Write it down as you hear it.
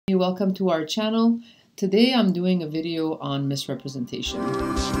Welcome to our channel. Today I'm doing a video on misrepresentation.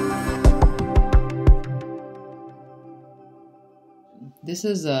 This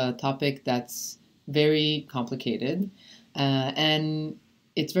is a topic that's very complicated and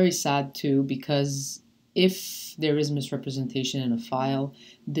it's very sad too, because if there is misrepresentation in a file,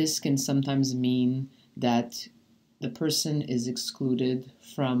 this can sometimes mean that the person is excluded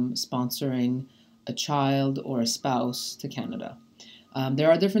from sponsoring a child or a spouse to Canada.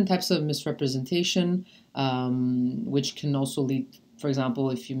 There are different types of misrepresentation, which can also lead, for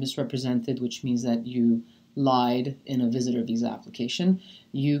example, if you misrepresented, which means that you lied in a visitor visa application,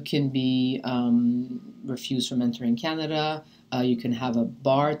 you can be refused from entering Canada. You can have a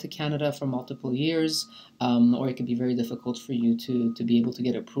bar to Canada for multiple years, or it could be very difficult for you to be able to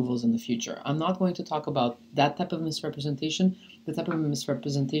get approvals in the future. I'm not going to talk about that type of misrepresentation. The type of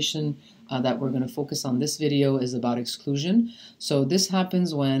misrepresentation that we're going to focus on this video is about exclusion. So this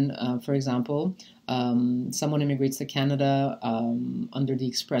happens when, for example, someone immigrates to Canada under the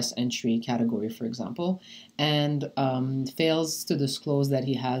express entry category, for example, and fails to disclose that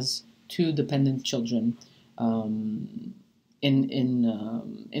he has 2 dependent children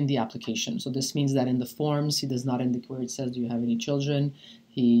in the application. So this means that in the forms he does not indicate where it says, do you have any children?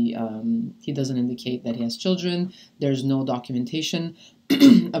 He doesn't indicate that he has children. There's no documentation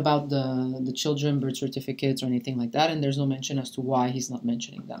about the children, birth certificates or anything like that, and there's no mention as to why he's not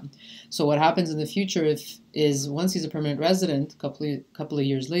mentioning them. So what happens in the future is once he's a permanent resident, couple of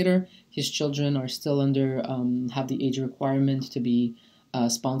years later, his children are still under have the age requirement to be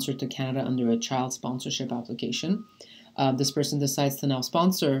sponsored to Canada under a child sponsorship application. This person decides to now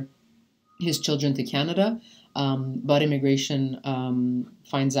sponsor his children to Canada, but immigration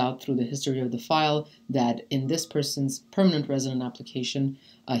finds out through the history of the file that in this person's permanent resident application,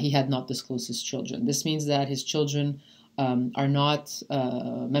 he had not disclosed his children. This means that his children are not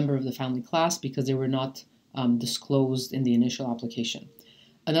a member of the family class because they were not disclosed in the initial application.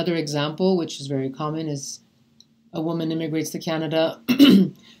 Another example, which is very common, is a woman immigrates to Canada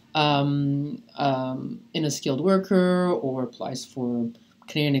in a skilled worker or applies for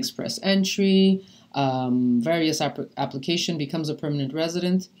Canadian Express entry, various application, becomes a permanent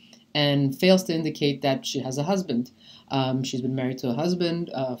resident, and fails to indicate that she has a husband. She's been married to a husband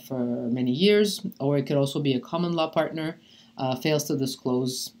for many years, or it could also be a common law partner, fails to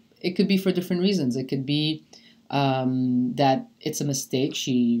disclose. It could be for different reasons. It could be that it's a mistake.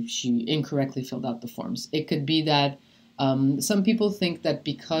 She incorrectly filled out the forms. It could be that some people think that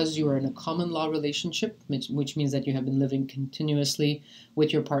because you are in a common law relationship, which means that you have been living continuously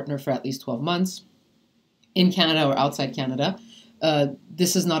with your partner for at least 12 months in Canada or outside Canada,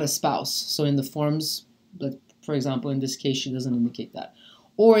 this is not a spouse. So in the forms, for example, in this case, she doesn't indicate that.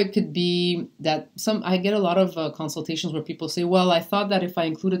 Or it could be that I get a lot of consultations where people say, well, I thought that if I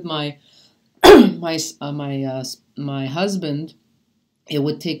included my my husband, it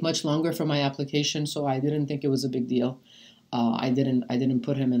would take much longer for my application, so I didn't think it was a big deal. I didn't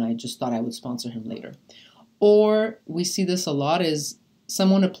put him, and I just thought I would sponsor him later. Or we see this a lot is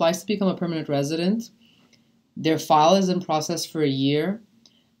someone applies to become a permanent resident. Their file is in process for a year.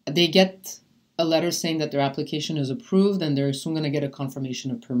 They get a letter saying that their application is approved, and they're soon going to get a confirmation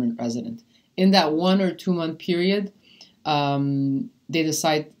of permanent resident. In that 1 or 2 month period, they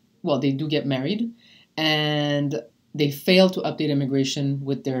decide, well, they do get married, and they fail to update immigration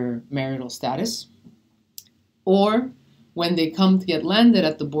with their marital status. Or when they come to get landed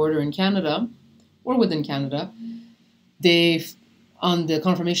at the border in Canada or within Canada, on the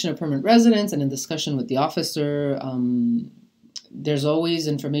confirmation of permanent residence and in discussion with the officer, there's always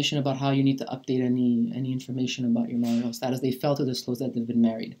information about how you need to update any information about your marital status. They fail to disclose that they've been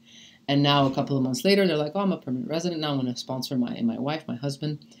married. And now a couple of months later, they're like, oh, I'm a permanent resident. Now I'm going to sponsor my wife, my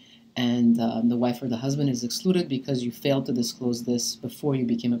husband. And the wife or the husband is excluded because you failed to disclose this before you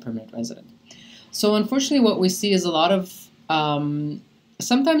became a permanent resident. So unfortunately, what we see is a lot of,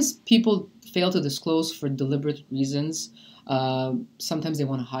 sometimes people fail to disclose for deliberate reasons. Sometimes they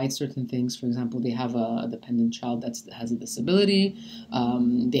want to hide certain things. For example, they have a dependent child that has a disability.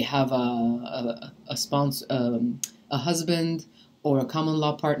 They have a husband or a common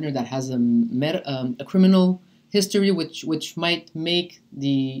law partner that has a criminal history, which might make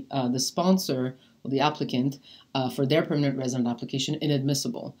the sponsor or the applicant for their permanent resident application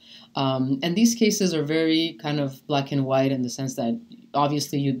inadmissible. And these cases are very kind of black and white in the sense that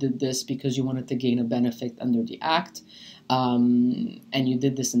obviously you did this because you wanted to gain a benefit under the Act, and you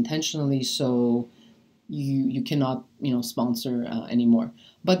did this intentionally, so you cannot sponsor anymore.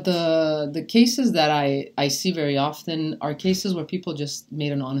 But the cases that I see very often are cases where people just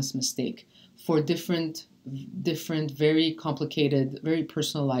made an honest mistake for different different, very complicated, very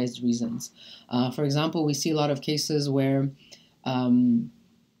personalized reasons. For example, we see a lot of cases where um,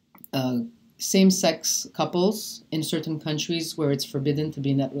 same-sex couples in certain countries where it's forbidden to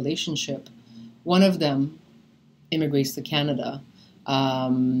be in that relationship, one of them immigrates to Canada.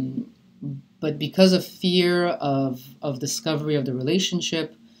 Um, but because of fear of discovery of the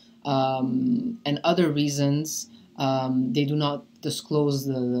relationship and other reasons, they do not disclose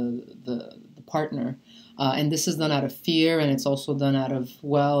the partner. And this is done out of fear, and it's also done out of,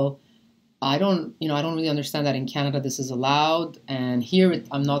 well, I don't really understand that in Canada this is allowed, and here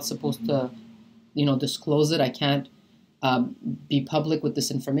I'm not supposed to, disclose it. I can't be public with this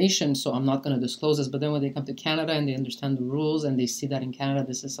information, so I'm not going to disclose this. But then when they come to Canada and they understand the rules and they see that in Canada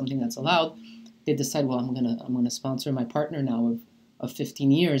this is something that's allowed, they decide, well, I'm gonna sponsor my partner now of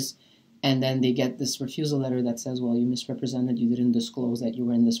 15 years, and then they get this refusal letter that says, well, you misrepresented, you didn't disclose that you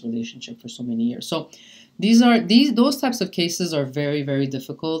were in this relationship for so many years. So those types of cases are very, very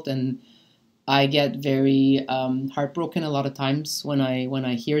difficult, and I get very heartbroken a lot of times when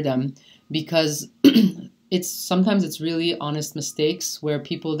I hear them, because sometimes it's really honest mistakes where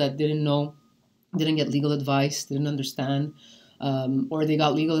people that didn't know, didn't get legal advice, didn't understand, or they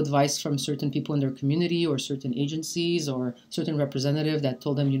got legal advice from certain people in their community or certain agencies or certain representative that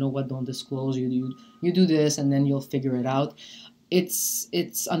told them, you know what, don't disclose, you do this and then you'll figure it out.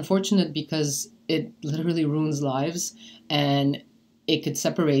 It's unfortunate because it literally ruins lives, and it could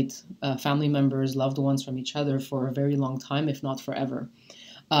separate family members, loved ones from each other for a very long time, if not forever.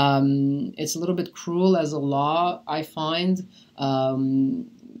 It's a little bit cruel as a law, I find,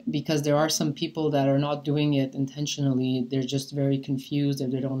 because there are some people that are not doing it intentionally. They're just very confused, or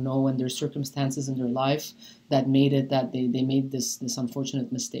they don't know, and there's circumstances in their life that made it that they made this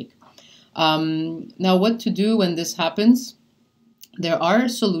unfortunate mistake. Now, what to do when this happens? There are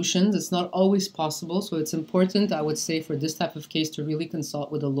solutions. It's not always possible, so it's important, I would say, for this type of case to really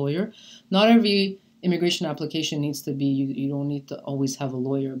consult with a lawyer. Not every immigration application needs to be, you don't need to always have a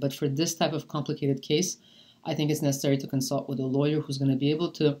lawyer, but for this type of complicated case, I think it's necessary to consult with a lawyer who's going to be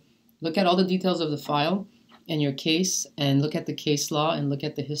able to look at all the details of the file and your case, and look at the case law and look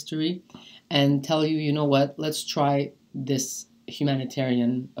at the history, and tell you, you know what, let's try this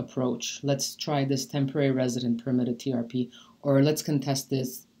humanitarian approach. Let's try this temporary resident permitted TRP, or let's contest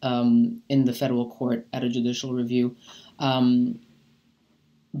this in the federal court at a judicial review.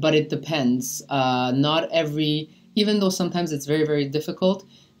 But it depends. Even though sometimes it's very, very difficult,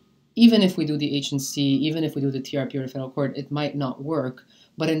 even if we do the agency, even if we do the TRP or the federal court, it might not work.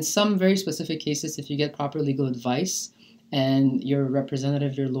 But in some very specific cases, if you get proper legal advice and your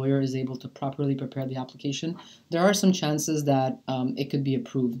representative, your lawyer is able to properly prepare the application, there are some chances that it could be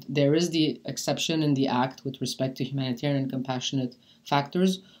approved. There is the exception in the Act with respect to humanitarian and compassionate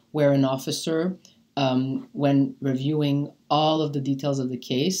factors, where an officer, when reviewing all of the details of the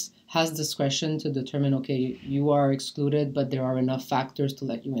case, has discretion to determine, okay, you are excluded, but there are enough factors to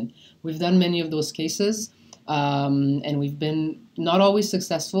let you in. We've done many of those cases, and we've been not always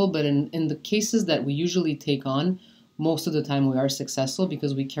successful, but in the cases that we usually take on, most of the time we are successful,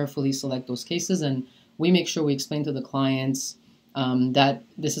 because we carefully select those cases and we make sure we explain to the clients that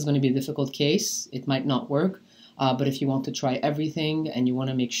this is going to be a difficult case. It might not work, but if you want to try everything and you want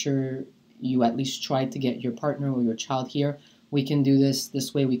to make sure you at least try to get your partner or your child here, we can do this.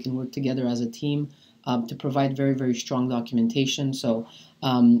 This way we can work together as a team to provide very, very strong documentation. So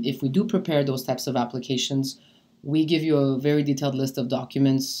if we do prepare those types of applications, we give you a very detailed list of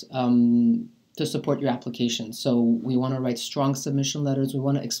documents to support your application. So we want to write strong submission letters. We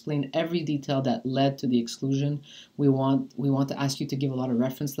want to explain every detail that led to the exclusion. We want to ask you to give a lot of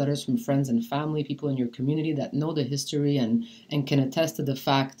reference letters from friends and family, people in your community that know the history and can attest to the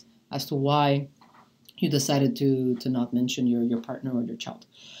fact as to why you decided to not mention your partner or your child.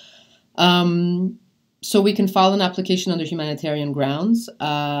 So we can file an application under humanitarian grounds.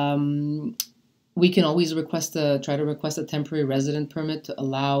 We can always try to request a temporary resident permit to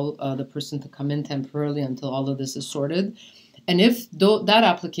allow the person to come in temporarily until all of this is sorted. And if that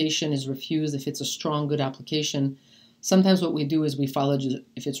application is refused, if it's a strong, good application, sometimes what we do is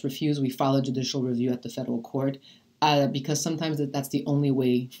if it's refused, we file a judicial review at the federal court. Because sometimes that's the only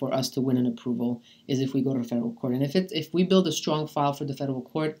way for us to win an approval, is if we go to federal court. And if we build a strong file for the federal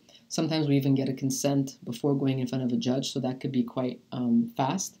court, sometimes we even get a consent before going in front of a judge, so that could be quite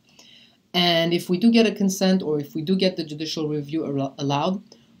fast. And if we do get a consent, or if we do get the judicial review allowed,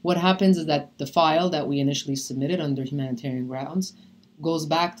 what happens is that the file that we initially submitted under humanitarian grounds goes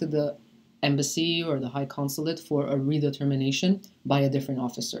back to the embassy or the high consulate for a redetermination by a different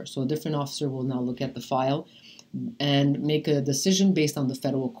officer. So a different officer will now look at the file, and make a decision based on the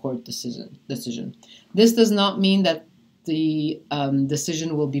federal court decision. This does not mean that the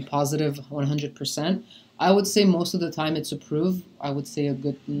decision will be positive 100%. I would say most of the time it's approved. I would say a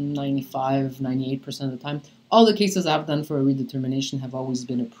good 95, 98% of the time. All the cases I've done for a redetermination have always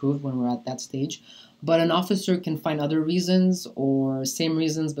been approved when we're at that stage. But an officer can find other reasons or same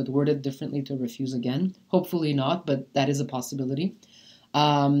reasons but worded differently to refuse again. Hopefully not, but that is a possibility.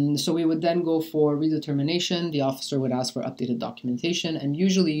 So we would then go for redetermination. The officer would ask for updated documentation, and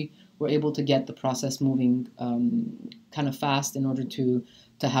usually we're able to get the process moving kind of fast in order to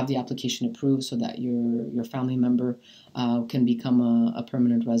have the application approved so that your family member can become a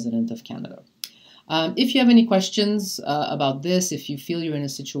permanent resident of Canada. If you have any questions about this, if you feel you're in a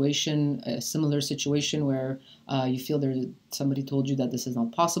similar situation where you feel somebody told you that this is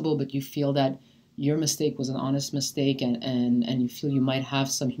not possible, but you feel that your mistake was an honest mistake and you feel you might have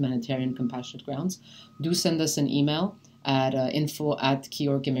some humanitarian compassionate grounds, do send us an email at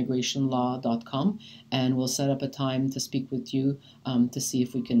info@keyorkimmigrationlaw.com, and we'll set up a time to speak with you to see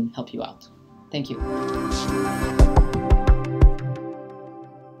if we can help you out. Thank you.